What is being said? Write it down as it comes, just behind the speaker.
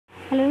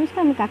Hello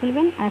নমস্কার, আমি Kakuli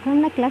Ben. আর এখন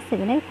আমরা ক্লাস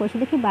 7-এর কোর্সে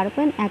দেখি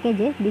 12.1-এ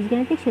যে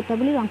বীজগাণিতিক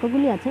সূত্রাবলীর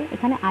অঙ্কগুলি আছে,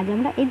 এখানে আজ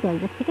আমরা এই 10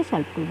 দাগ থেকে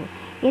সলভ করব।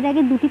 এর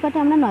আগে দুটি পার্টে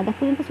আমরা 9 দাগ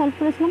পর্যন্ত সলভ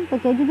করেছিলাম। তো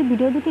কেউ যদি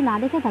ভিডিও দুটি না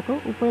দেখে থাকো,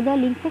 উপরে দেওয়া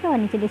লিঙ্ক থেকে বা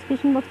নিচে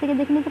ডেসক্রিপশন বক্স থেকে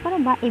দেখে নিতে পারো,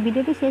 বা এই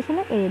ভিডিওটি শেষ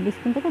হলে এই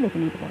ডিসক্রিপশন থেকে দেখে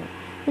নিতে পারো।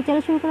 তো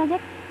চলো শুরু করা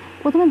যাক।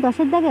 প্রথমে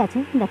 10-এর দাগে আছে,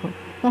 দেখো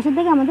 10-এর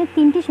দাগে আমাদের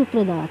 3টি সূত্র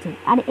দেওয়া আছে,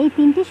 আর এই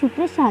 3টি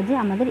সূত্রের সাহায্যে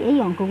আমাদের এই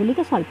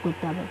অঙ্কগুলিকে সলভ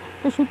করতে হবে।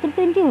 তো সূত্র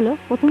 3টি হলো,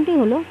 প্রথমটি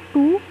হলো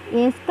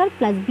 2a²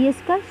 + b² =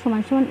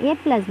 a +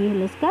 b²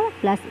 +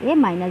 a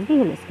 - b²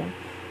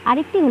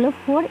 আরেকটি হলো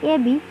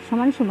 4ab =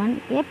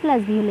 a +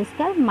 b²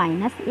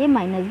 - a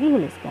 - b²।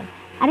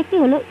 আরেকটি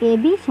হলো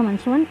ab =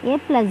 a +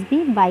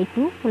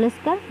 b/2² -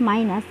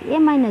 a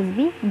 -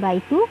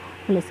 b/2²।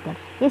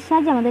 এর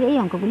সাহায্যে আমাদের এই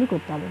অঙ্কগুলি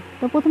করতে হবে।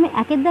 তো প্রথমে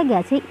 1-এর দাগে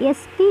আছে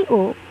st ও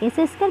s²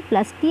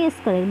 + t²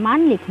 এর মান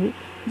লিখি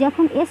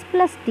যখন s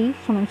 + t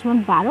 =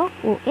 12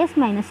 ও s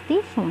 - t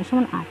 =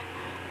 8।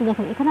 তো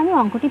দেখো এখানে আমি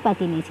অঙ্কটি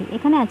পাতিয়ে নিয়েছি।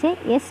 এখানে আছে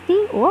st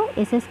ও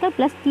s²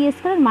 + t²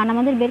 এর মান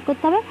আমাদের বের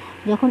করতে হবে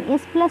যখন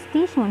s + t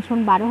 =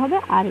 12 হবে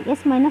আর s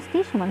 - t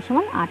 =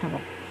 8 হবে।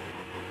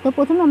 তো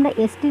প্রথমে আমরা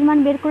st-র মান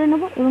বের করে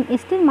নেব এবং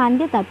st-র মান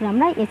দিয়ে তারপর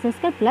আমরা s²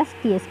 +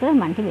 t² এর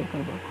মানটি বের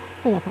করব।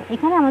 তো দেখো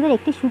এখানে আমাদের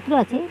একটি সূত্র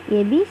আছে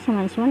ab =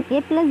 a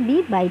 +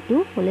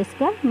 b/2² -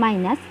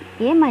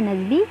 a -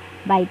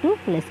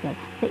 b/2²।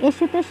 তো এই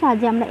সূত্রের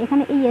সাহায্যে আমরা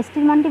এখানে এই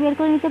st-র মানটি বের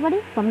করে নিতে পারি।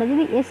 তো আমরা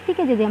যদি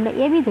st-কে যদি আমরা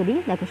ab ধরি,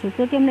 দেখো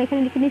সূত্রটি আমরা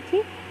এখানে লিখে নিচ্ছি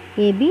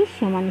ab =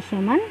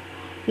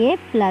 a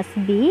 +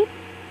 b/2²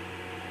 -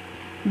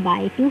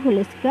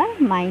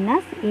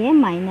 a -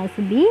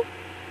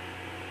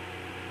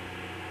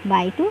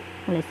 b/2²।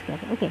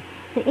 ওকে,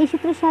 তো এই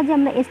সূত্রের সাহায্যে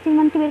আমরা st-র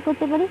মানটি বের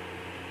করতে পারি।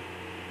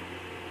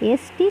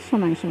 st =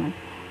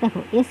 দেখো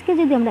s-কে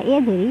যদি আমরা a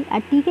ধরি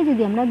আর t-কে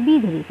যদি আমরা b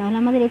ধরি, তাহলে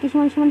আমাদের এটি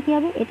সমান কী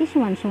হবে? এটি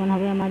সমান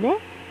হবে আমাদের,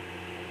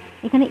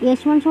 এখানে a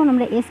সমান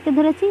আমরা s-কে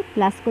ধরেছি,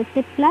 প্লাস করতে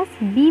প্লাস,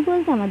 b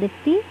বলতে আমাদের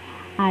t,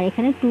 আর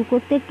এখানে 2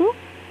 করতে 2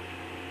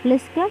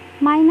 ²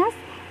 মাইনাস,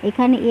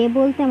 এখানে a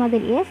বলতে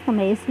আমাদের s,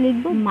 আমরা s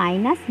লিখব,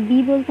 মাইনাস b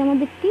বলতে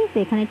আমাদের t, তো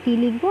এখানে t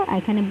লিখব, আর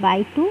এখানে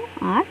 /2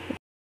 আর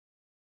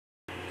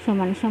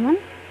সমান।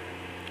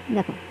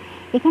 দেখো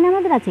এখানে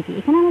আমাদের আছে কি?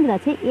 এখানে আমাদের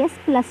আছে s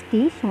 + t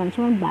 =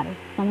 12।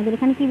 তো আমাদের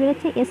এখানে কি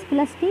বেরোচ্ছে? s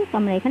 + t। তো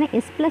আমরা এখানে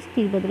s +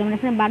 t-র বদলে আমরা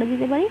এখানে 12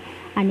 দিতে পারি,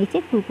 আর নিচে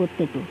 2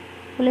 করতে 2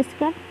 ²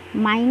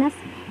 মাইনাস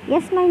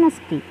s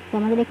 - t। তো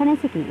আমাদের এখানে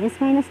আছে কি? s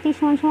 - t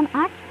 =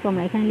 8। তো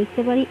আমরা এখানে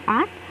লিখতে পারি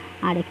 8,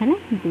 আর এখানে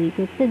 2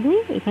 করতে 2,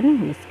 এখানে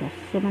 ²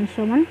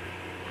 সমান।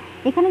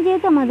 এখানে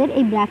যেহেতু আমাদের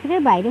এই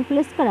ব্র্যাকেটের বাইরে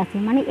 ² আছে,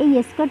 মানে এই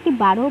স্কোয়ারটি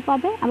 12ও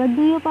পাবে আবার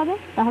 2ও পাবে।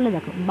 তাহলে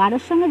দেখো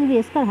 12-এর সঙ্গে যদি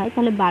স্কোয়ার হয়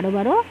তাহলে 12 ×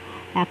 12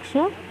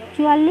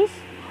 144,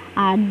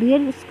 আর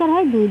 2-এর স্কোয়ার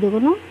হয় 2 × 2 =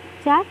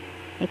 4,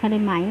 এখানে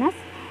মাইনাস।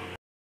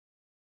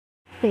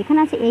 তো এখানে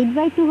আছে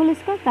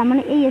 8/2², তার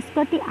মানে এই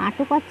স্কোয়ারটি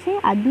 8ও পাচ্ছে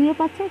আর 2ও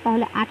পাচ্ছে,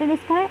 তাহলে 8-এর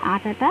স্কোয়ার হয়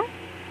 8 × 8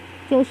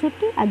 =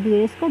 64, আর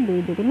 2-এর স্কোয়ার 2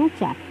 × 2 =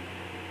 4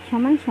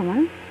 সমান।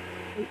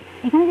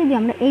 এখানে যদি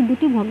আমরা এই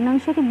দুটি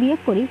ভগ্নাংশকে বিয়োগ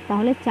করি,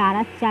 তাহলে 4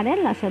 আর 4-এর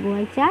লসাগু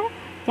হয় 4,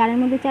 4-এর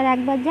মধ্যে 4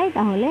 একবার যায়,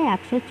 তাহলে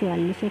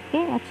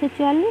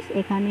 144,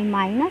 এখানে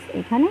মাইনাস,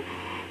 এখানে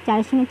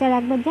 4-এর সঙ্গে 4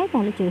 একবার যায়,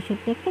 তাহলে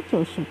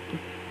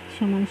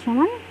 64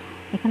 সমান।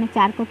 এখানে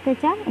 4 করতে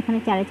 4, এখানে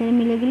 4 4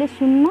 মিলে গেলে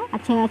 0,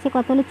 আচ্ছা আছে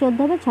কত হলে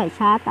 14 হবে? 6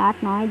 7 8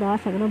 9 10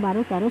 11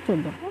 12 13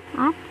 14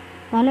 8,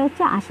 তাহলে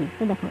হচ্ছে 80।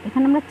 তো দেখো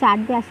এখানে আমরা 4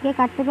 দিয়ে 80-কে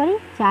কাটতে পারি,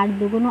 4 ×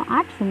 2 =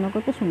 8, 0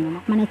 করতে 0 না,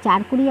 মানে 4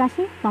 × 20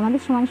 80। তো আমাদের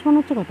সমান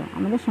হচ্ছে কত?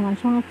 আমাদের সমান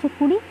হচ্ছে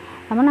 20।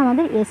 তার মানে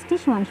আমাদের st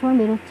সমান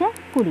বের হচ্ছে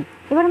 20।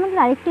 এবার আমাদের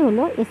আরেকটি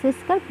হলো s²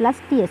 +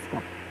 t²।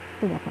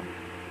 তো দেখো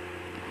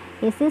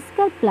s² +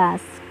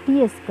 t²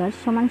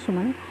 সমান,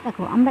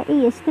 দেখো আমরা এই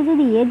s-কে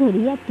যদি a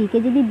ধরি আর t-কে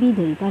যদি b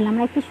ধরি, তাহলে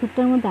আমরা একটি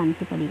সূত্রের মধ্যে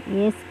আনতে পারি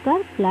a²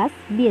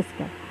 + b²।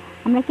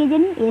 আমরা কি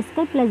জানি? a² +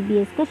 b²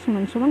 =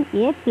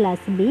 a +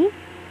 b²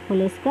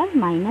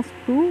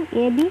 -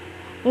 2ab।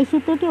 এই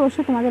সূত্রটি অবশ্য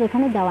তোমাদের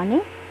এখানে দেওয়া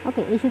নেই।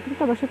 ওকে, এই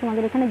সূত্রটি অবশ্য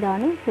তোমাদের এখানে দেওয়া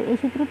নেই। তো এই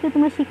সূত্রটি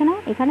তোমরা শিখে নাও।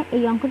 এখানে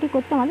এই অঙ্কটি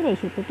করতে আমাদের এই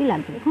সূত্রটি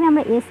লাগবে। এখানে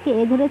আমরা s-কে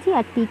a ধরেছি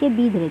আর t-কে b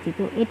ধরেছি,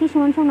 তো এটি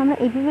সমান আমরা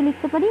এইভাবে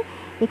লিখতে পারি।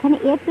 এখানে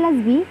a +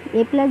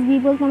 b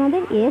বলতে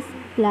আমাদের s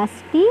 +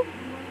 t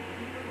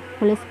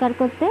 ²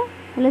 করতে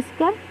 ²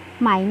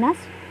 মাইনাস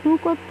 2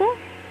 করতে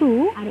 2,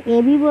 আর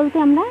ab বলতে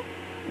আমরা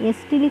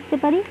st লিখতে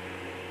পারি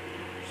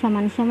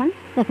সমান।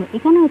 দেখো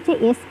এখানে হচ্ছে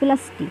s +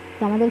 t।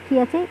 তো আমাদের কি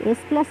আছে?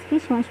 s + t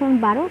 =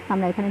 12। তো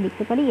আমরা এখানে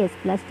লিখতে পারি s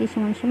 + t =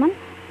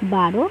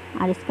 12,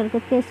 আর স্কোয়ার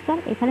করতে স্কোয়ার,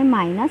 এখানে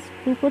মাইনাস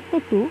 2 করতে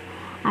 2,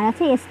 আর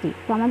আছে st।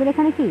 তো আমাদের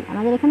এখানে কি?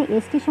 আমাদের এখানে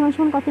st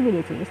সমান কত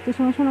বেরিয়েছে? st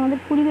সমান আমাদের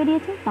 20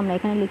 বেরিয়েছে। তো আমরা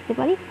এখানে লিখতে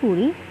পারি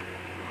 20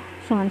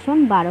 সমান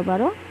 12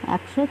 12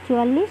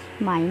 144,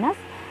 মাইনাস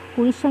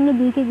 20-র সঙ্গে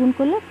 2-কে গুণ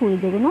করলে 20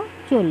 × 2 =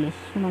 40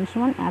 সমান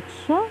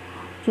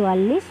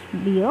 144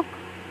 বিয়োগ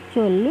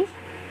 40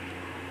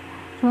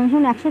 সমান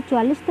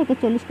 144 থেকে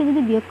 40-কে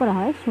যদি বিয়োগ করা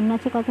হয়, 0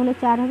 আছে কত হলে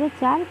 4 হবে,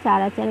 4 4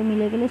 আর 4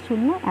 মিলে গেলে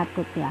 0, 1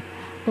 করতে 1।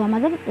 তো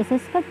আমাদের s²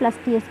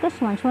 + t²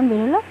 সমান বের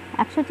হলো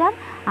 104,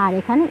 আর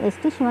এখানে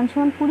st সমান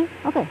 20।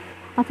 ওকে,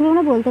 অথবা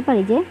আমরা বলতে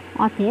পারি যে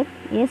অতএব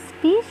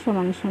st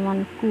সমান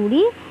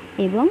 20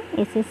 এবং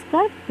এস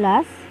স্কোয়ার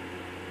প্লাস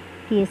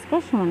টি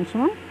স্কোয়ার সমান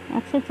সমান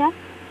 104।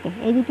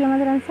 এই দুটি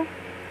আমাদের আনসার।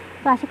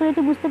 তো আশা করি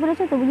এটি বুঝতে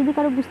পেরেছো। তবু যদি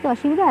কারো বুঝতে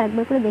অসুবিধা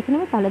আরেকবার করে দেখে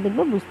নেবে, তাহলে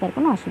দেখবে বুঝতে আর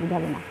কোনো অসুবিধা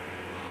হবে না।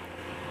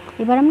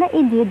 এবার আমরা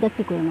এই দুইয়ের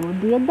দাগটি করে নেব।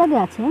 দুইয়ের দাগে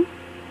আছে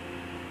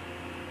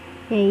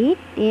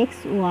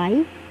 8xy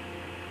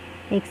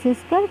x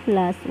square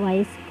plus Y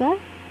square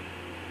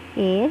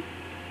এর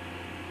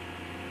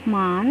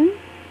মান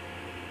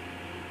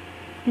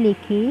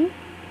লিখি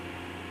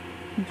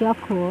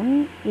যখন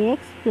x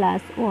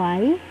প্লাস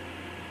ওয়াই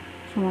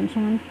সমান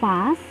সমান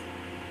 5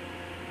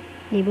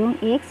 এবং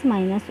x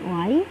মাইনাস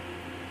ওয়াই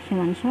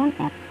সমান সমান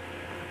 1।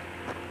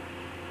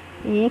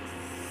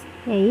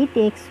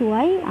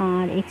 8xy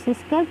আর x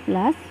square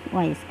plus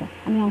Y square.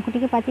 আমি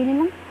অঙ্কটিকে পাঠিয়ে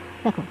নিলাম।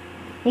 দেখো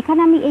এখানে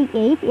আমি এই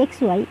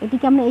 8xy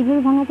এটিকে আমরা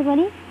এইভাবে ভাঙাতে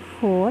পারি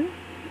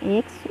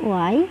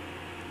 4xy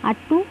আর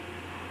 2।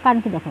 কারণ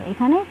কি দেখো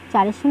এখানে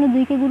 4-এর সঙ্গে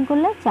 2কে গুণ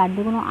করলে 4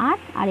 দুগুণ 8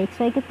 আর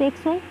xyকে তো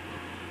xy।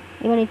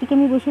 এবার এটিকে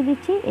আমি বসিয়ে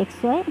দিচ্ছি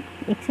xy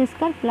x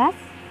square plus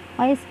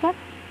Y square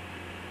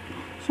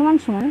সমান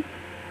সমান,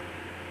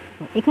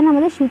 এখানে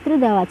আমাদের সূত্রে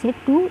দেওয়া আছে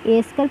 2a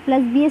square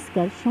plus B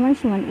square সমান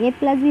সমান a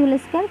plus B whole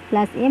square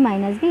plus a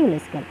minus B whole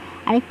square.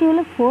 আরেকটি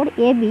হলো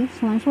 4ab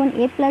সমান সমান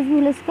a plus B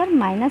whole square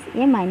minus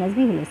a minus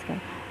B whole square.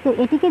 তো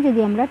এটিকে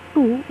যদি আমরা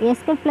 2a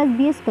square plus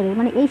B square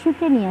মানে এই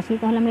সূত্রে নিয়ে আসি,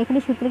 তাহলে আমরা এখানে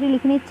সূত্রটি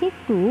লিখে নিচ্ছি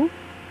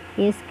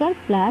 2a square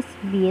plus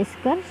B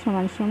square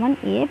সমান সমান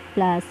a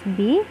plus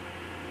B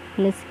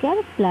whole square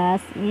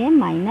plus a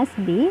minus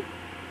B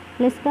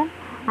whole square.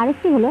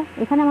 আরেকটি হলো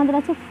এখানে আমাদের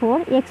আছে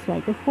 4xy।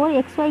 তো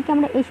 4xyকে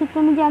আমরা এই সূত্র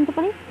অনুযায়ী আনতে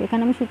পারি। তো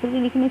এখানে আমি সূত্রটি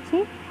লিখে নিচ্ছি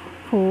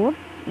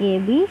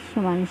 4ab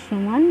সমান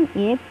সমান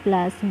a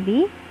plus B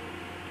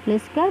whole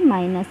square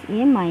minus a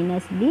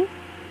minus B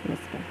whole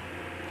square.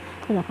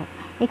 তো দেখো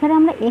এখানে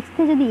আমরা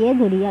এক্সকে যদি a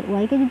ধরি আর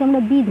ওয়াইকে যদি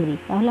আমরা b ধরি,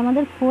 তাহলে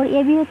আমাদের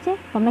 4ab হচ্ছে।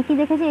 তো আমরা কি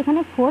দেখেছি এখানে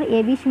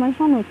 4ab সমান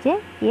সমান হচ্ছে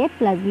a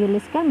plus B whole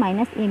square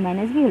minus a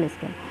minus B whole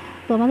square.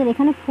 তো আমাদের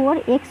এখানে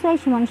 4xy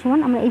সমান সমান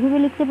আমরা এইভাবে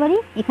লিখতে পারি।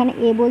 এখানে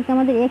a বলতে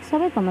আমাদের x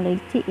হবে, তো আমরা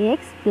লিখছি x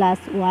plus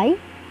Y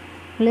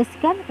whole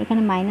square,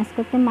 এখানে মাইনাস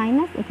করতে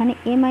মাইনাস, এখানে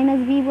a মাইনাস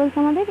বি বলতে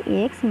আমাদের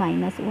x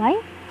minus Y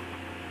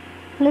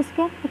whole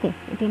square. ওকে,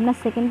 এটি আমরা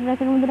সেকেন্ড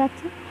ব্র্যাকেটের মধ্যে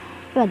রাখছি।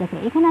 এবার দেখো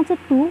এখানে আছে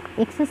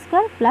 2x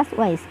square plus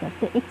Y square.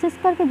 তো এক্স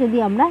স্কোয়ারকে যদি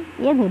আমরা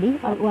a ধরি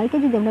আর ওয়াইকে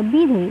যদি আমরা b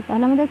ধরি,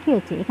 তাহলে আমাদের কী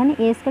হচ্ছে এখানে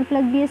a square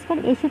plus B square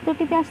এই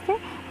সূত্রটিতে আসছে,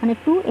 মানে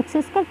 2x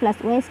square plus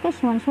Y square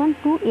সমান সমান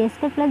 2a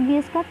square plus B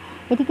square.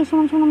 এটিকে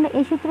সমান সমান আমরা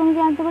এই সূত্র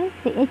অনুযায়ী আনতে পারি।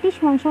 তো এটি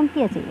সমান সমান কী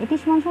আছে, এটি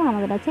সমান সমান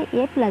আমাদের আছে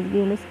a plus B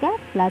whole square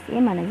plus a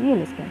minus B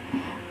whole square.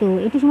 তো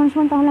এটি সমান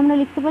সমান তাহলে আমরা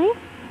লিখতে পারি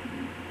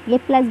a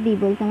প্লাস বি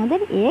বলতে আমাদের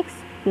x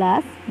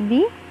plus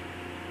B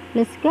whole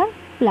square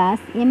plus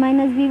a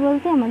minus B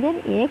বলতে আমাদের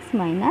x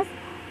minus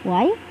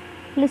Y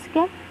whole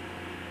square.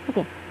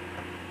 ওকে,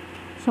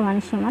 সমান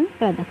সমান।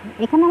 এবার দেখো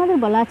এখানে আমাদের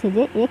বলা আছে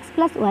যে x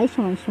প্লাস ওয়াই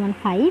সমান সমান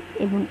 5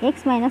 এবং x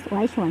মাইনাস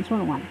ওয়াই সমান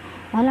সমান 1।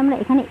 তাহলে আমরা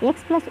এখানে x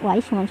প্লাস ওয়াই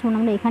সমান সমান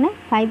আমরা এখানে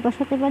 5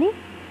 বসাতে পারি,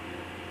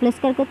 হোল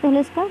স্কোয়ার করতে whole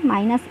square,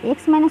 minus x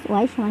minus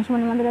Y সমান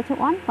সমান আমাদের আছে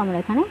 1, তো আমরা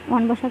এখানে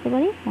 1 বসাতে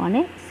পারি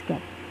 1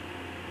 স্কোয়ার।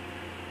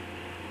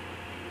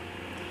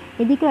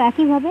 এদিকেও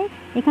একইভাবে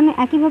এখানে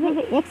একইভাবে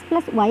x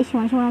প্লাস ওয়াই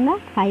সমান সমান আমরা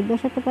 5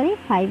 বসাতে পারি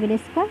 5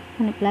 স্কোয়ার,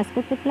 এখানে প্লাস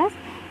করতে প্লাস,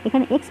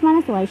 এখানে x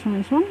মাইনাস ওয়াই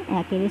সমান সমান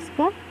 1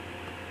 স্কোয়ার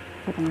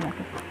সেকেন্ড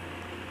ব্র্যাকেট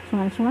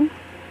সমান সমান।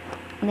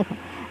 দেখো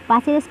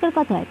 5 স্কোয়ার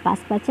কত হয়, 5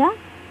 5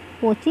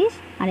 25,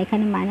 আর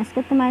এখানে মাইনাস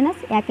করতে মাইনাস,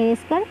 1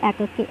 স্কোয়ার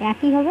 1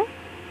 একই হবে,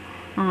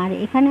 আর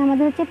এখানে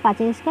আমাদের হচ্ছে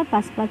 5 স্কোয়ার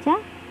 5 5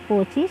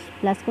 25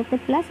 প্লাস করতে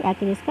প্লাস, 1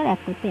 স্কোয়ার 1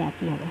 করতে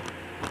একই হবে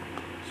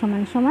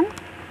সমান সমান।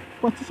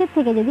 25-এর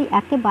থেকে যদি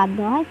 1কে বাদ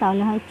দেওয়া হয়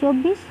তাহলে হয়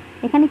 24,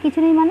 এখানে কিছু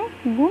নেই মানে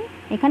গুণ,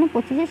 এখানে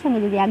 25-এর সঙ্গে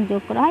যদি 1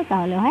 যোগ করা হয়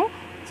তাহলে হয়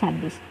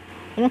 26।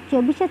 এবার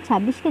 24 আর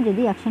 26কে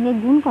যদি একসঙ্গে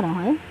গুণ করা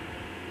হয়,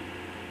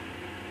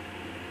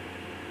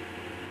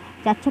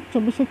 4 ছক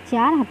 24-এর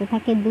 4, হাতে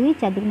থাকে 2,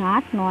 4 দুগুণে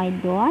 8 9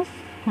 10,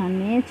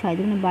 এখানে 6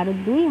 দুগুণে 12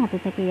 2, হাতে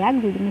থাকে 1,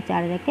 2 দুগুণে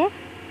 4 আর 1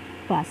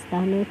 5,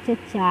 তাহলে হচ্ছে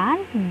 4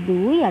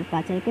 2 আর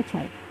 5 আর 1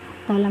 6,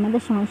 তাহলে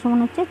আমাদের সমান সমান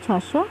হচ্ছে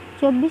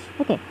 624।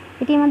 ওকে,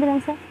 এটি আমাদের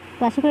অ্যান্সার।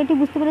 তো আশা করি এটি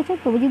বুঝতে পেরেছো।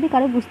 তবু যদি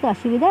কারো বুঝতে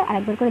অসুবিধা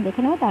আরেকবার করে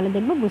দেখে নেবে, তাহলে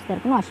দেখবে বুঝতে আর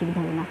কোনো অসুবিধা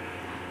হবে না।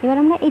 এবার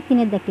আমরা এই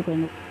 3-এর দাগটি করে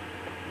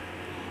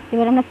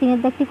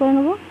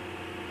নেব।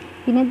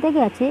 3-এর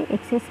দাগে আছে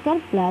x square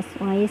plus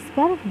Y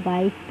square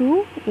by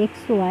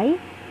 2xy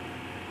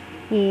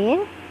এর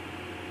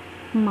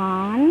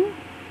মান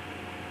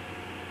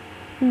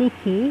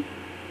লিখি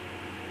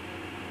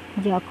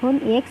যখন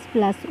x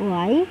প্লাস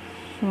ওয়াই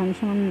সমান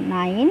সমান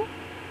 9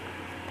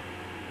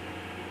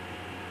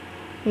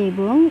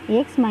 এবং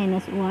x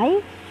মাইনাস ওয়াই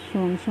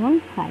সমান সমান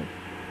 5।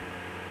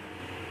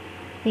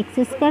 X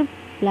square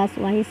plus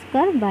Y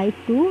square by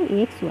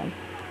 2xy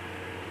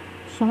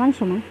সমান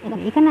সমান,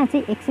 এখানে আছে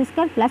x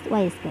square plus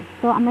Y square.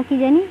 তো আমরা কি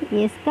জানি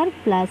এ স্কোয়ার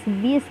প্লাস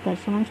বি স্কোয়ার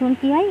সমান সমান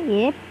কী হয়,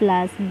 এ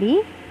plus B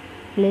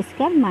whole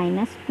square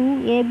minus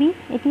 2ab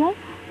এটি হয়।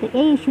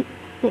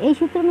 তো এই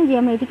সূত্র অনুযায়ী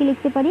আমরা এটিকে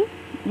লিখতে পারি,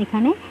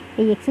 এখানে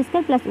এই x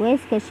square plus Y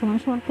square সমান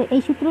সমান, তো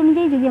এই সূত্র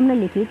অনুযায়ী যদি আমরা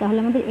লিখি তাহলে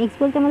আমাদের এক্স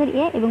বলতে আমাদের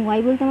এ এবং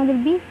ওয়াই বলতে আমাদের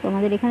বি। তো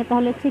আমাদের এখানে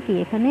তাহলে হচ্ছে কি,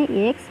 এখানে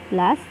x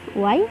plus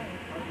Y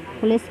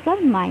whole square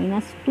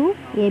minus 2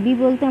 A B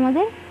বলতে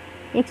আমাদের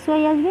এক্স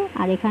ওয়াই আসবে,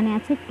 আর এখানে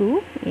আছে 2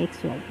 এক্স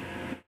ওয়াই।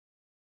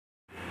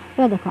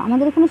 এবার দেখো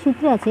আমাদের এখানে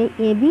সূত্র আছে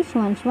এ বি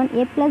সমান সমান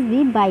এ plus B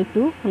by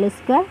 2 whole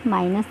square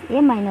minus A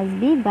minus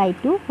B by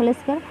 2 whole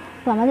square.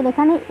 তো আমাদের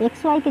এখানে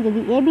এক্স ওয়াইকে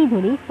যদি এ বি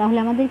ধরি তাহলে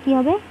আমাদের কি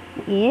হবে,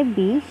 এ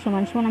বি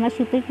সমান সমান আমরা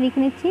সূত্রটি লিখে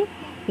নিচ্ছি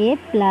এ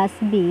plus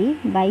B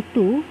by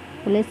 2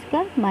 whole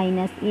square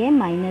minus A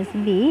minus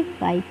B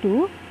by 2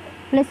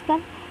 whole square.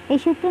 এই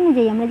সূত্র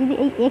অনুযায়ী আমরা যদি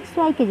এই এক্স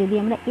ওয়াইকে যদি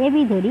আমরা এ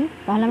বি ধরি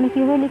তাহলে আমরা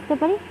কীভাবে লিখতে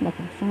পারি,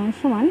 দেখো সমান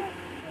সমান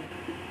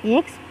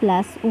x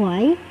plus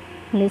Y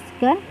whole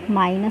square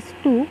minus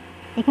 2,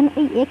 এখানে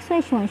এই এক্স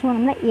ওয়াই সমান সমান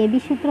আমরা এ বি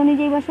সূত্র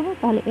অনুযায়ী বসাবো।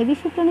 তাহলে এ বি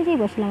সূত্র অনুযায়ী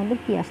বসালে আমাদের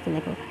কী আসছে,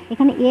 দেখো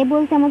এখানে এ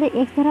বলতে আমাদের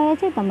এক্স ধরা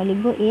হয়েছে, তো আমরা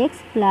লিখবো এক্স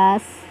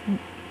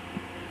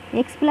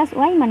প্লাস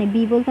ওয়াই, মানে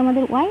বি বলতে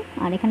আমাদের ওয়াই,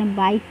 আর এখানে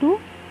বাই 2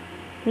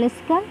 হোল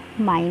স্কোয়ার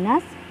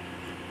মাইনাস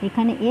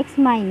এখানে x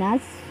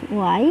minus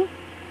Y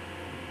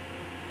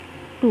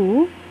 2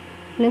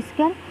 whole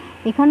square.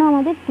 এখানেও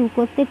আমাদের 2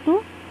 করতে 2,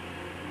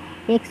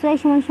 এক্স ওয়াই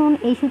সমান সমান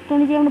এই সূত্র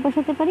অনুযায়ী আমরা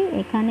বসাতে পারি,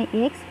 এখানে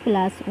x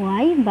plus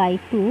Y by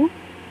 2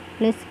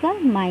 whole square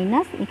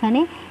minus এখানে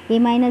এ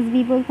মাইনাস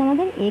বি বলতে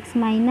আমাদের x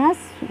minus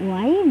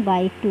Y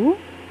by 2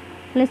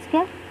 whole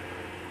square.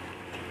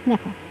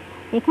 দেখো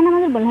এখানে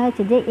আমাদের বলা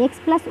হয়েছে যে এক্স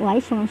প্লাস ওয়াই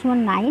সমান সমান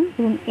 9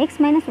 এবং এক্স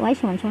মাইনাস ওয়াই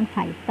সমান সমান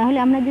 5। তাহলে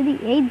আমরা যদি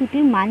এই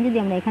দুটির মান যদি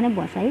আমরা এখানে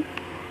বসাই,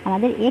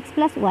 আমাদের এক্স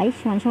প্লাস ওয়াই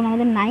সমান সমান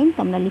আমাদের 9, তো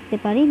আমরা লিখতে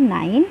পারি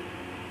 9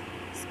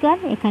 স্কোয়ার,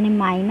 এখানে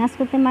মাইনাস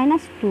করতে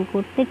মাইনাস 2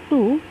 করতে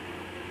 2,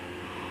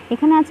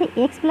 এখানে আছে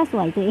এক্স প্লাস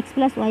ওয়াই, তো এক্স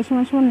প্লাস ওয়াই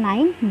সমান সমান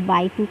 9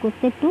 বাই 2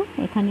 করতে 2,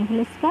 এখানে হোল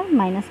স্কোয়ার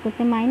মাইনাস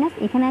করতে মাইনাস,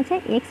 এখানে আছে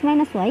এক্স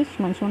মাইনাস ওয়াই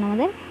সমান সমান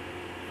আমাদের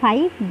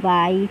 5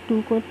 বাই 2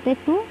 করতে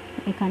 2,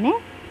 এখানে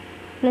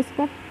হোল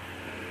স্কোয়ার।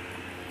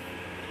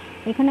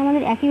 এখানে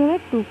আমাদের একইভাবে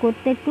 2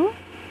 করতে 2,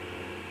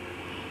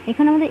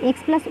 এখানে আমাদের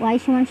এক্স প্লাস ওয়াই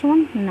সমান সমান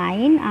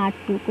 9 আর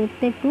 2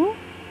 করতে 2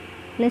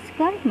 হোল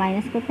স্কোয়ার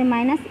মাইনাস করতে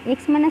মাইনাস,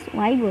 এক্স মাইনাস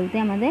ওয়াই বলতে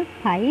আমাদের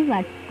 5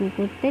 আর 2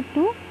 করতে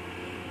 2,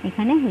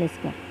 এখানে হোল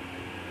স্কোয়ার।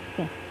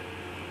 ওকে,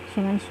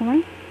 সমান সমান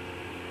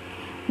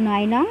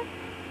 9 নং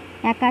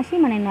 81,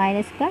 মানে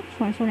 9 স্কোয়ার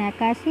সমান সমান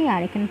 81,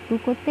 আর এখানে 2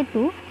 করতে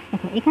 2।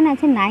 দেখো এখানে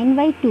আছে 9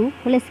 বাই 2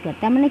 হোল স্কোয়ার,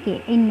 তার মানে কি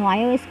এই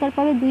 9 স্কোয়ার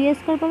পাবে 2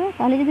 স্কোয়ার পাবে,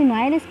 তাহলে যদি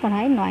 9 স্কোয়ার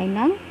হয় 9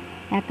 নং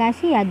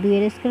 81 আর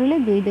 2 স্কোয়ার হলে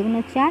 2 দুগুণ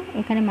 4,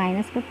 এখানে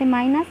মাইনাস করতে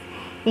মাইনাস,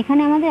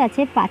 এখানে আমাদের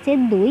আছে 5-এর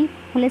 2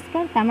 হোল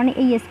স্কোয়ার, তার মানে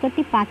এই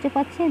স্কোয়ারটি 5ও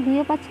পাচ্ছে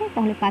 2ও পাচ্ছে,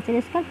 তাহলে 5-এর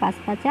স্কোয়ার 5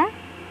 5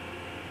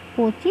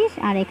 25,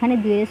 আর এখানে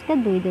 2 স্কোয়ার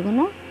 2 দুগুণ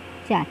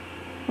 4।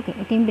 ওকে,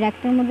 এটি আমি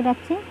ব্র্যাকেটের মধ্যে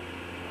রাখছি।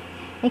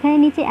 এখানে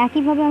নিচে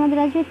একইভাবে আমাদের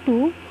আসবে 2,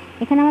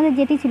 এখানে আমাদের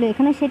যেটি ছিল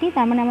এখানে সেটি,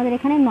 তার মানে আমাদের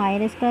এখানে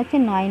 9 স্কোয়ার হচ্ছে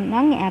 9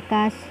 নং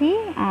 81,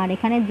 আর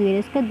এখানে 2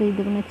 স্কোয়ার 2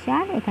 দুগুণ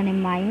 4, এখানে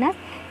মাইনাস,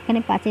 এখানে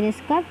 5-এর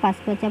স্কোয়ার 5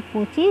 5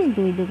 25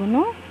 2 দুগুণ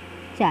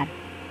 4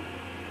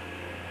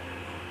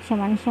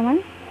 সমান সমান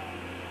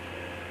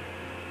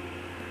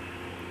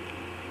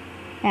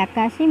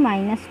 81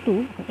 মাইনাস 2।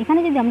 এখানে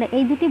যদি আমরা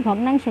এই দুটি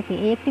ভগ্নাংশকে,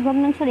 এই একটি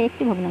ভগ্নাংশ আর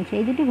একটি ভগ্নাংশ,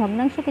 এই দুটি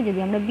ভগ্নাংশকে যদি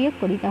আমরা বিয়োগ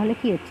করি তাহলে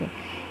কি হচ্ছে,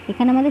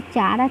 এখানে আমাদের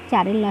 4 আর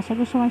 4-এর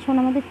লসাগু সমান সমান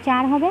আমাদের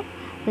 4 হবে।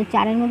 তো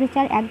 4-এর মধ্যে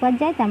 4 একবার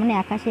যায়, তার মানে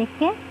 81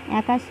 একে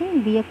 81,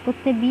 বিয়োগ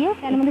করতে বিয়োগ,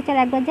 তার মধ্যে 4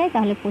 একবার যায়,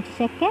 তাহলে 25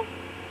 একে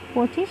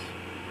 25,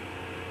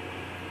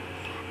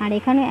 আর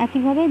এখানে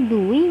একইভাবে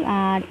 2,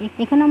 আর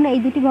এখানে আমরা এই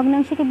দুটি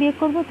ভগ্নাংশকে বিয়োগ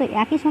করব, তো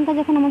একই সংখ্যা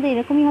যখন আমাদের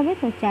এরকমই হবে,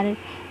 তো 4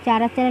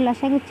 আর 4-এর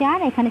লসাগু 4,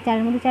 এখানে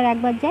 4-এর মধ্যে 4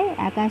 একবার যায়,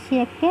 81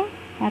 একে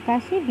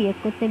 81, বিয়োগ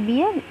করতে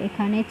বিয়োগ,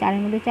 এখানে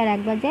 4-এর মধ্যে 4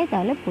 একবার যায়,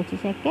 তাহলে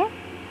 25 একে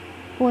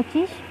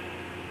 25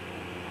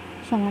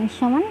 সমান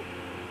সমান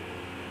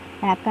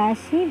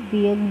 81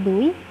 বিয়োগ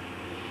 2,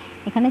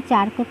 এখানে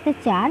 4 করতে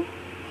 4,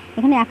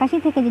 এখানে 81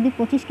 থেকে যদি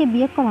 25কে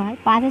বিয়োগ করা হয়,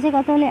 5 আছে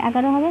কত হলে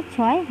 11 হবে,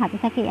 6 হাতে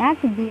থাকে 1,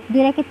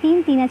 2 একে 3,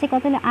 3 আছে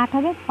কত হলে 8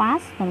 হবে,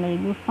 5, তোমরা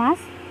লিখব 5,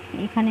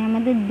 এখানে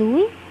আমাদের 2,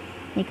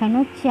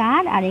 এখানেও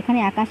 4, আর এখানে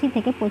 81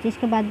 থেকে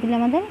 25কে বাদ দিলে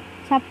আমাদের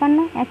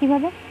 56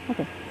 একইভাবে।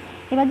 ওকে,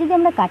 এবার যদি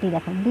আমরা কাটি,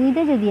 দেখো 2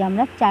 দিয়ে যদি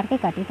আমরা 4কে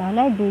কাটি তাহলে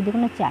হয় 2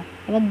 দুগুণ 4,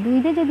 এবার 2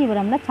 দিয়ে যদি এবার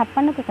আমরা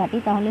 56কে কাটি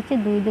তাহলে হচ্ছে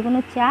 2 দুগুণ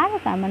 4,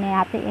 তার মানে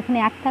হাতে এখানে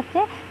 1 থাকছে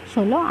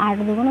 16, 8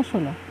 দুগুণ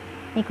 16,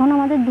 এখানে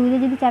আমাদের 2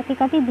 দিয়ে যদি 4কে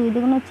কাটি 2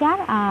 দুগুণ 4,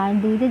 আর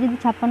 2 দিয়ে যদি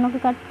 56কে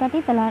কাটি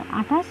তাহলে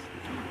 28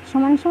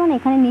 সমান সমান,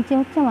 এখানে নিচে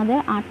হচ্ছে আমাদের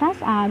 28,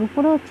 আর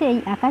উপরে হচ্ছে এই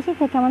 81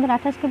 থেকে আমাদের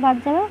 28কে বাদ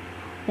যাবে,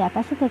 তো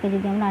 81 থেকে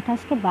যদি আমরা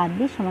 28কে বাদ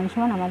দিই সমান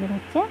সমান আমাদের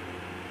হচ্ছে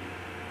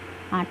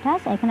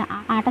 28, এখানে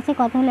 8 আছে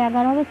কত হলে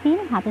 11 হবে, 3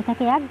 হাতে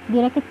থাকে 1,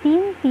 2 একে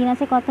 3, 3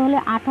 আছে কত হলে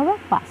 8 হবে,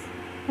 5।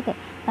 ওকে,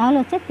 তাহলে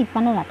হচ্ছে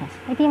 53 আর 28,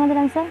 এটি আমাদের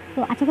অ্যান্সার। তো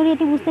আশা করি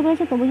এটি বুঝতে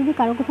পেরেছি, তবু যদি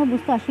কারো কোথাও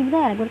বুঝতে অসুবিধা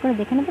হয় আরেকবার করে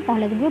দেখে নেবে,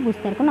 তাহলে দেখবে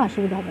বুঝতে আর কোনো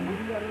অসুবিধা হবে না।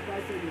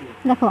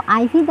 দেখো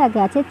আইভি দাগে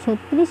আছে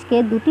 36কে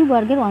দুটি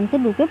বর্গের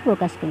অন্তের রূপে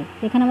প্রকাশ করি,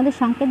 এখানে আমাদের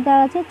সংকেত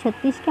দেওয়া আছে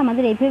 36কে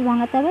আমাদের এইভাবে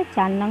ভাঙাতে হবে,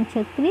 4 নং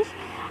 36,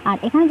 আর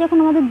এখানে যখন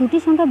আমাদের দুটি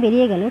সংখ্যা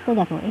বেরিয়ে গেল, তো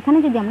দেখো এখানে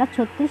যদি আমরা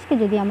 36কে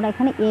যদি আমরা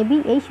এখানে এ বি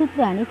এই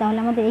সূত্রে আনি তাহলে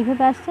আমাদের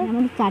এইভাবে আসছে।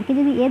 আমাদের 4কে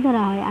যদি এ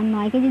ধরা হয় আর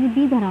 9কে যদি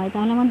বি ধরা হয়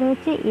তাহলে আমাদের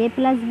হচ্ছে a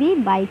plus B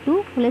by 2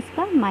 whole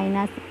square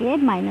minus A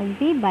minus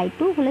B by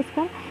 2 whole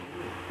square.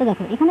 তো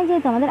দেখো এখানে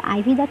যেহেতু আমাদের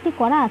আইভি দাগটি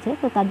করা আছে,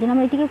 তো তার জন্য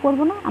আমরা এটিকে করব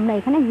না, আমরা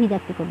এখানে ভি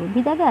দাগটি করব।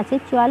 ভি দাগে আছে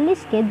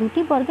 44কে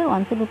দুটি বর্গের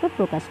অন্তরূপে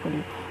প্রকাশ করি।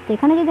 তো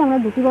এখানে যদি আমরা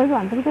দুটি বর্গের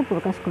অন্তরূপে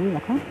প্রকাশ করি,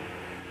 দেখো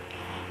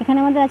এখানে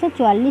আমাদের আছে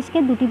 44কে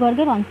দুটি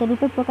বর্গের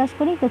অন্তরূপে প্রকাশ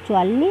করি। তো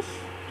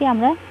 44কে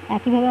আমরা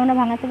একইভাবে আমরা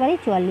ভাঙাতে পারি,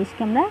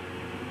 44কে আমরা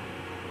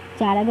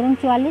 4 11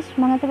 44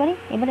 ভাঙাতে পারি।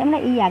 এবার আমরা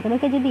এই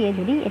 11কে যদি এ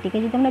ধরি, এটিকে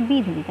যদি আমরা বি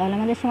ধরি, তাহলে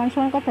আমাদের সমান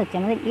সমান কত হচ্ছে,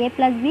 আমাদের এ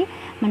প্লাস বি,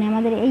 মানে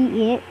আমাদের এই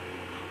এ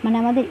মানে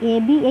আমাদের এ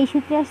বি এই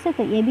সূত্রে আসছে।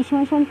 তো এ বি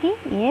সমান সমান কি,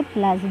 এ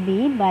plus B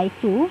by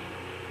 2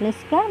 whole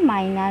square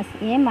minus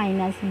A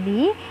minus B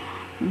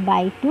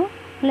by 2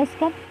 whole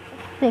square.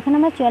 তো এখানে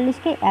আমরা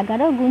 44কে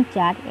 11 গুণ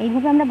 4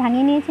 এইভাবে আমরা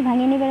ভাঙিয়ে নিয়েছি।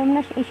 ভাঙিয়ে নিয়ে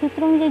আমরা এই সূত্র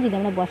অনুযায়ী যদি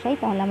আমরা বসাই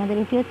তাহলে আমাদের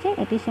এটি হচ্ছে,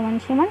 এটি সমান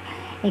সমান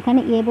এখানে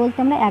এ বলতে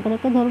আমরা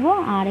 11কে ধরবো,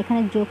 আর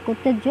এখানে যোগ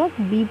করতে যোগ,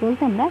 বি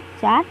বলতে আমরা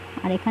 4,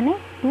 আর এখানে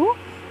 2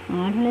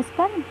 হোল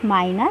স্কয়ার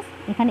মাইনাস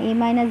এখানে এ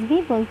মাইনাস বি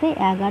বলতে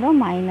 11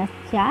 মাইনাস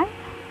 4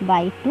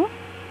 বাই 2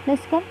 হোল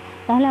স্কয়ার।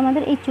 তাহলে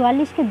আমাদের এই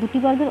 44কে দুটি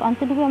বর্গের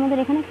অন্তরূপে আমাদের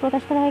এখানে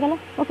প্রকাশ করা হয়ে গেল।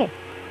 ওকে,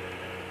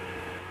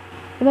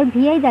 এবার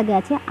ভিআই দাগে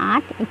আছে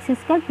 8 এক্স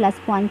স্কয়ার প্লাস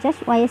 50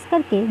 ওয়াই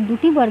স্কয়ারকে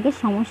দুটি বর্গের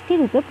সমষ্টি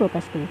রূপে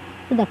প্রকাশ করি।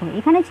 তো দেখো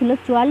এখানে ছিল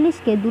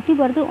 44কে দুটি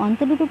বর্গের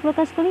অন্তরূপে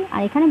প্রকাশ করি,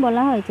 আর এখানে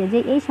বলা হয়েছে যে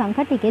এই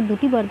সংখ্যাটিকে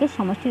দুটি বর্গের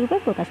সমষ্টি রূপে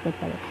প্রকাশ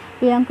করতে হবে।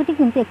 এই অঙ্কটি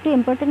কিন্তু একটু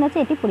ইম্পর্টেন্ট আছে,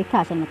 এটি পরীক্ষা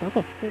আসার মতো।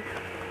 ওকে,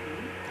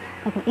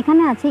 দেখো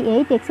এখানে আছে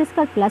 8 এক্স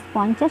স্কয়ার প্লাস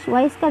 50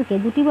 ওয়াই স্কয়ারকে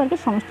দুটি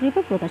বর্গের সমষ্টি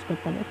রূপে প্রকাশ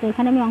করতে হবে। তো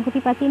এখানে আমি অঙ্কটি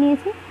পাঠিয়ে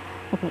নিয়েছি।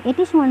 ওকে,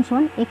 এটি সমান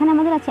সমান এখানে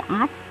আমাদের আছে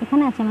 8,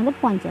 এখানে আছে আমাদের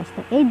 50।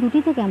 তো এই দুটি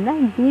থেকে আমরা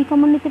 2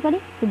 কমন নিতে পারি।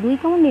 তো 2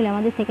 কমন নিলে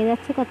আমাদের থেকে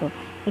যাচ্ছে কত,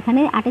 এখানে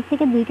 8-এর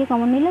থেকে 2কে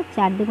কমন নিলে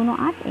 4 2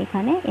 8,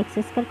 এখানে এক্স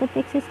স্কয়ার করতে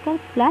এক্স স্কয়ার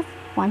প্লাস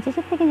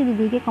 50-এর থেকে যদি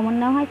 2কে কমন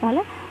নেওয়া হয়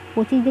তাহলে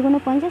 25 2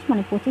 50,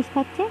 মানে 25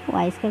 থাকছে,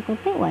 ওয়াই স্কয়ার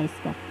করতে ওয়াই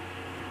স্কয়ার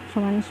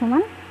সমান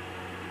সমান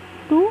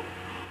 2।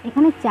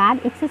 এখানে 4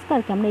 এক্স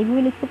স্কয়ারকে আমরা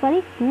এইভাবে লিখতে পারি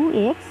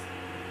 2x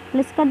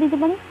প্লাস স্কয়ার দিতে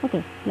পারি। ওকে,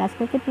 প্লাস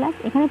করতে প্লাস,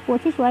 এখানে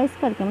 25 ওয়াই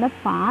স্কয়ারকে আমরা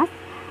 5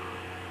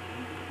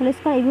 হোল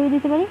স্কয়ার এইভাবে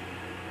দিতে পারি।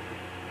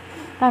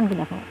 কারণ কি,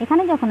 দেখো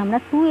এখানে যখন আমরা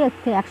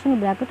 2xকে একসঙ্গে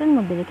ব্র্যাকেটের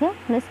মধ্যে রেখে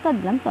হোল স্কয়ার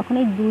দিলাম তখন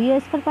এই 2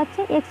 স্কয়ার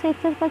পাচ্ছে, x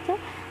স্কয়ার পাচ্ছে।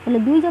 তাহলে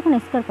 2 যখন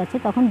স্কয়ার পাচ্ছে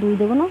তখন 2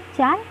 2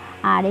 4,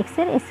 আর x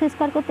এর x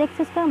স্কয়ার করতে x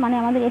স্কয়ার, মানে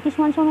আমাদের এটি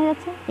সমান সমান হয়ে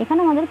যাচ্ছে। এখানে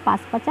আমাদের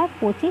 5 5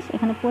 25,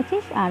 এখানে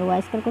 25, আর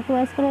ওয়াই স্কয়ার করতে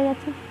ওয়াই স্কয়ার হয়ে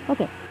যাচ্ছে।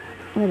 ওকে,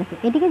 এবার দেখো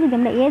এটিকে যদি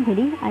আমরা এ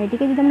ধরি আর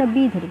এটিকে যদি আমরা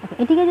বি ধরি,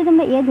 এটিকে যদি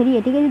আমরা এ ধরি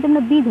এটিকে যদি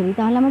আমরা বি ধরি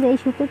তাহলে আমাদের এই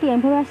সূত্রটি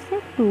এভাবে আসছে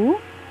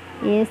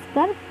 2a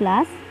square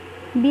plus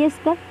B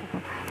square.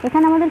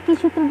 এখানে আমাদের কি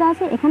সূত্র দেওয়া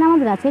আছে, এখানে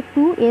আমাদের আছে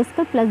 2a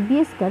square plus B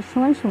square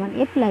সমান সমান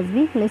এ plus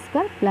B whole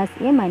square plus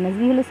এ মাইনাস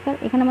বি হোল স্কয়ার।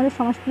 এখানে আমাদের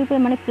সমষ্টি রূপে,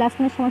 মানে প্লাস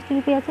মানে সমষ্টি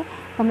রূপে আছে।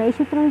 তো আমরা এই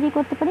সূত্র অনুযায়ী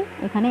করতে পারি।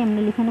 এখানে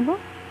আমরা লিখে নেব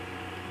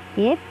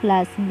এ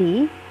plus B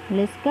whole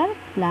square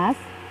plus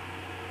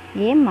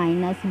এ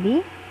মাইনাস বি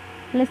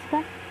হোল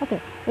স্কয়ার। ওকে,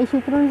 এই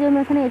সূত্র অনুযায়ী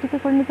আমরা এখানে এটিকে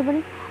করে নিতে পারি।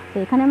 তো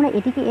এখানে আমরা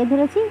এটিকে এ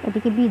ধরেছি,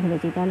 এটিকে বি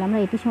ধরেছি, তাহলে আমরা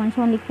এটি সমান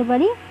সমান লিখতে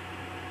পারি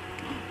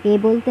এ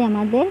বলতে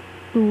আমাদের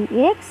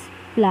 2x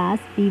প্লাস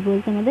বি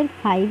বলতে আমাদের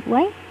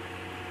 5y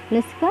হোল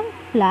স্কয়ার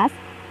প্লাস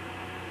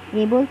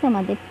এ বলতে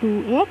আমাদের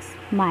 2x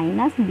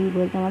মাইনাস বি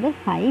বলতে আমাদের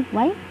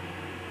 5y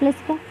হোল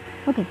স্কয়ার।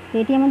 ওকে, তো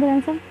এটি আমাদের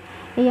অ্যান্সার।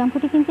 এই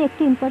অঙ্কটি কিন্তু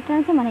একটু ইম্পর্টেন্ট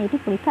আছে, মানে এটি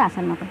পরীক্ষা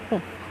আসার মতো। ওকে,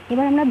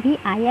 এবার আমরা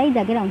VII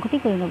দাগের অঙ্কটি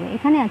করে নেব।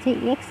 এখানে আছে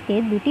এক্সকে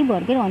দুটি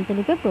বর্গের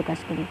অন্তরূপে প্রকাশ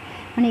করি,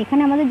 মানে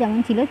এখানে আমাদের যেমন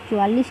ছিল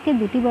 44কে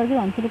দুটি বর্গের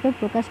অন্তরূপে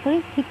প্রকাশ করি,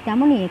 ঠিক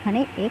তেমনই এখানে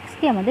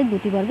এক্সকে আমাদের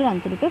দুটি বর্গের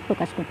অন্তরূপে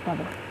প্রকাশ করতে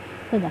হবে।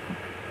 তো দেখো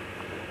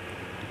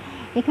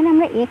এখানে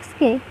আমরা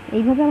এক্সকে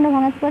এইভাবে আমরা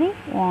ভাঙাতে পারি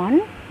 1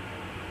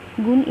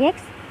 গুণ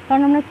এক্স,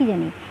 কারণ আমরা কি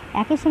জানি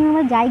একের সঙ্গে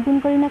আমরা যাই গুণ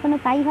করি না কেন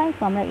তাই হয়।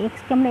 তো আমরা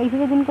এক্সকে আমরা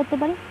এইভাবে গুণ করতে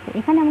পারি। তো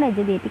এখানে আমরা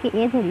যদি এটিকে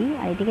এ ধরি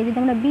আর এটিকে যদি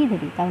আমরা বি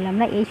ধরি তাহলে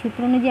আমরা এই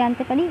সূত্র অনুযায়ী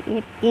আনতে পারি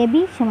এ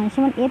বি সমান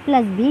সমান এ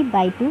plus B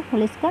by 2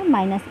 whole square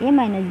minus A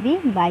minus B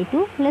by 2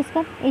 whole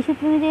square. এই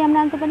সূত্র অনুযায়ী আমরা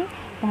আনতে পারি।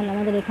 তাহলে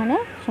আমাদের এখানে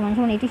সমান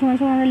সমান এটি সমান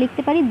সমান আমরা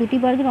লিখতে পারি দুটি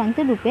বর্গের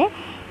অন্তরূপে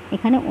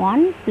এখানে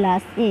 1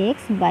 plus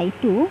x by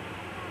 2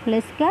 whole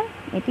square,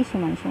 এটি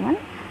সমান সমান,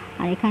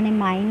 আর এখানে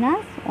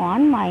minus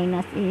 1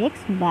 minus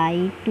x by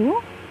 2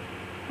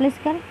 whole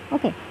square.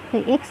 ওকে, তো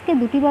এক্সকে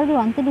দুটি বর্গের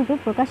অন্তরূপে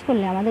প্রকাশ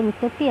করলে আমাদের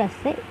উত্তরটি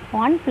আসছে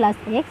 1 plus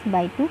x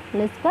by 2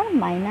 whole square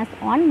minus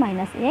 1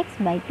 minus x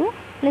by 2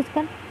 whole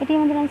square. এটি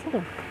আমাদের অ্যান্সার।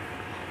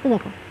 তো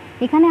দেখো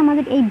এখানে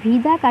আমাদের এই ভি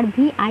দাগ আর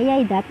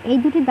VII দাগ, এই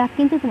দুটি দাগ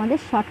কিন্তু তোমাদের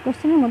শর্ট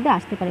কোশ্চেনের মধ্যে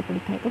আসতে পারে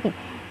পরীক্ষায়। ওকে,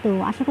 তো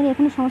আশা করি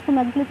এখানে সমস্ত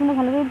ম্যাথগুলো তোমরা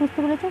ভালোভাবে বুঝতে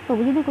পেরেছো।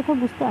 তবু যদি কোথাও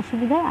বুঝতে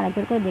অসুবিধা হয়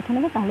আরেকবার করে দেখে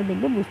নেবে, তাহলে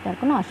দেখবে বুঝতে আর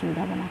কোনো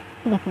অসুবিধা হবে না।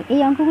 তো দেখো এই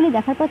অঙ্কগুলি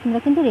দেখার পর তোমরা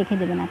কিন্তু রেখে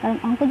দেবে না, কারণ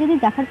অঙ্ক যদি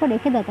দেখার পর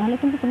রেখে দাও তাহলে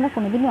কিন্তু তোমরা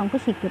কোনোদিনই অঙ্ক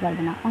শিখতে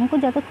পারবে না। অঙ্ক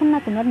যতক্ষণ না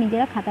তোমরা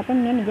নিজেরা খাতা পেন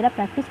নিয়ে নিজেরা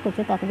প্র্যাকটিস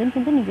করছো ততদিন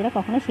কিন্তু নিজেরা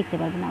কখনোই শিখতে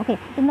পারবে না। ওকে,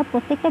 তোমরা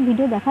প্রত্যেকটা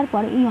ভিডিও দেখার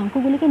পর এই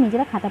অঙ্কগুলিকে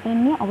নিজেরা খাতা পেন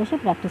নিয়ে অবশ্যই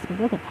প্র্যাকটিস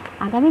করবে। ওকে,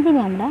 আগামী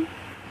দিনে আমরা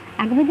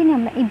আগামী দিনে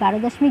আমরা এই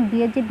 12.2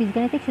 এর যে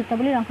বীজগাণিতিক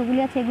সূত্রাবলীর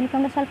অঙ্কগুলি আছে এগুলিকে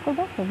আমরা সলভ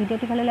করবো। তো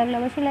ভিডিওটি ভালো লাগলে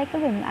অবশ্যই লাইক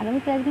করবে এবং আগামী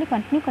ক্লাসগুলি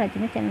কন্টিনিউ করার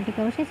জন্য চ্যানেলটিকে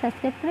অবশ্যই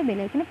সাবস্ক্রাইব করে বেল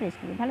আইকনে প্রেস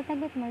করবে। ভালো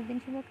থাকবে, তোমাদের দিন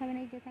শুভ, have a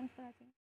nice day, thanks for watching.